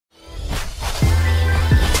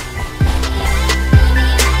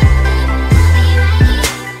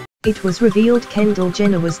It was revealed Kendall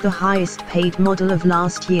Jenner was the highest paid model of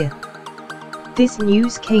last year. This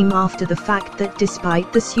news came after the fact that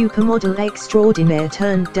despite the supermodel extraordinaire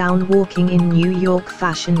turned down walking in New York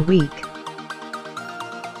Fashion Week.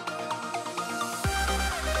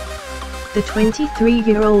 The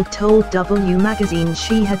 23-year-old told W magazine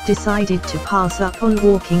she had decided to pass up on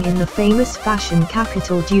walking in the famous fashion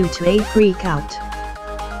capital due to a freak out.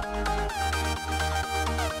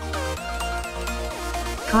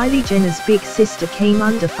 Kylie Jenner's big sister came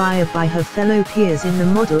under fire by her fellow peers in the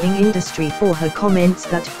modeling industry for her comments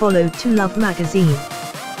that followed to Love magazine.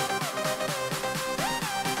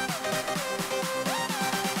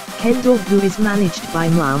 Kendall, who is managed by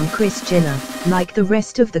mom Kris Jenner, like the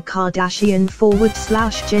rest of the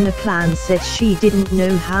Kardashian/Jenner clan, said she didn't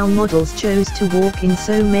know how models chose to walk in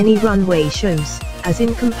so many runway shows, as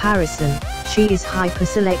in comparison, she is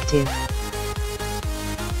hyper-selective.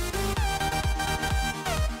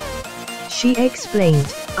 She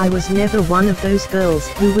explained, "I was never one of those girls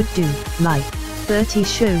who would do, like, 30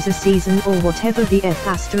 shows a season or whatever the ****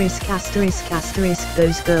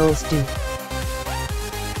 those girls do."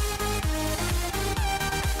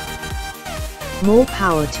 More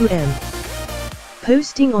power to M.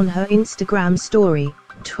 Posting on her Instagram story,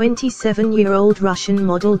 27-year-old Russian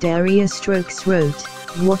model Daria Strokes wrote,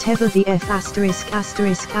 "Whatever the ****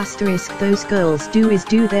 those girls do is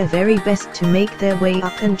do their very best to make their way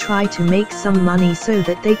up and try to make some money so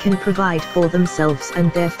that they can provide for themselves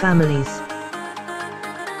and their families.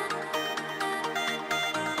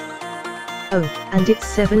 Oh, and it's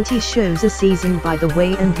 70 shows a season by the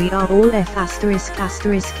way, and we are all ****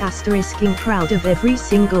 proud of every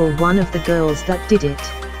single one of the girls that did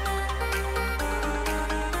it."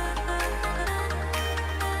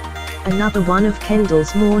 Another one of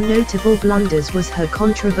Kendall's more notable blunders was her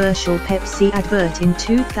controversial Pepsi advert in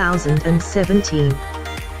 2017.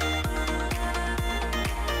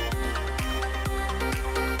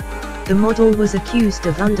 The model was accused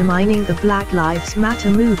of undermining the Black Lives Matter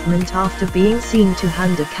movement after being seen to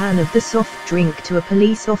hand a can of the soft drink to a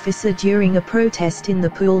police officer during a protest in the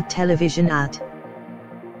pooled television ad.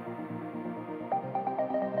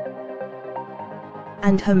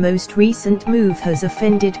 And her most recent move has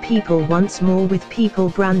offended people once more, with people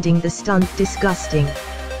branding the stunt disgusting.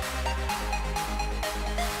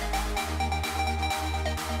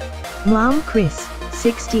 Mom Kris,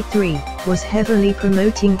 63, was heavily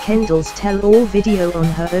promoting Kendall's tell-all video on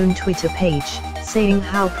her own Twitter page, saying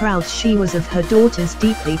how proud she was of her daughter's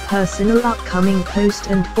deeply personal upcoming post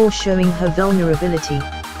and for showing her vulnerability.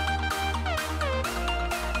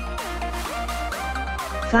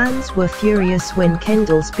 Fans were furious when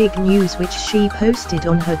Kendall's big news, which she posted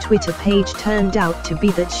on her Twitter page, turned out to be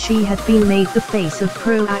that she had been made the face of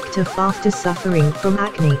Proactive after suffering from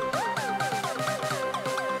acne.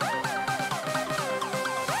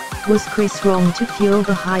 Was Kris wrong to fuel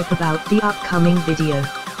the hype about the upcoming video?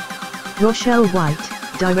 Rochelle White,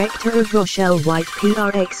 director of Rochelle White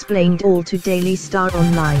PR, explained all to Daily Star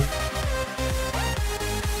Online.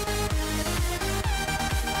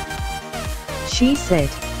 She said,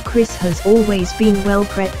 "Kris has always been well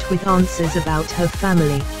prepped with answers about her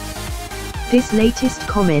family. This latest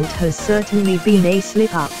comment has certainly been a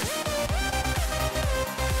slip-up.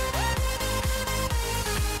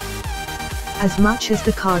 As much as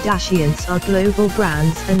the Kardashians are global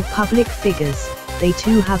brands and public figures, they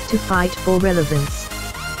too have to fight for relevance.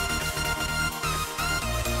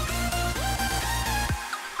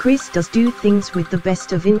 Kris does do things with the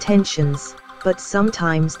best of intentions, but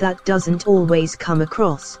sometimes that doesn't always come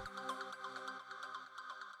across.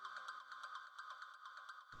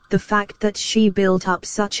 The fact that she built up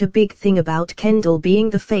such a big thing about Kendall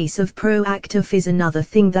being the face of Proactive is another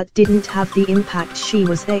thing that didn't have the impact she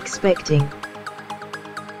was expecting.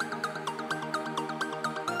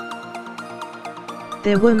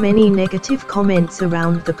 There were many negative comments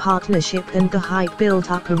around the partnership and the hype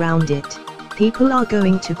built up around it. People are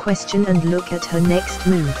going to question and look at her next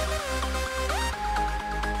move.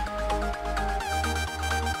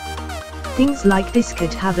 Things like this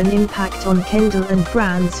could have an impact on Kendall and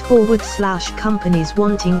brands / companies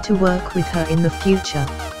wanting to work with her in the future.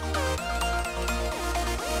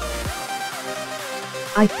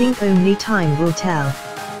 I think only time will tell."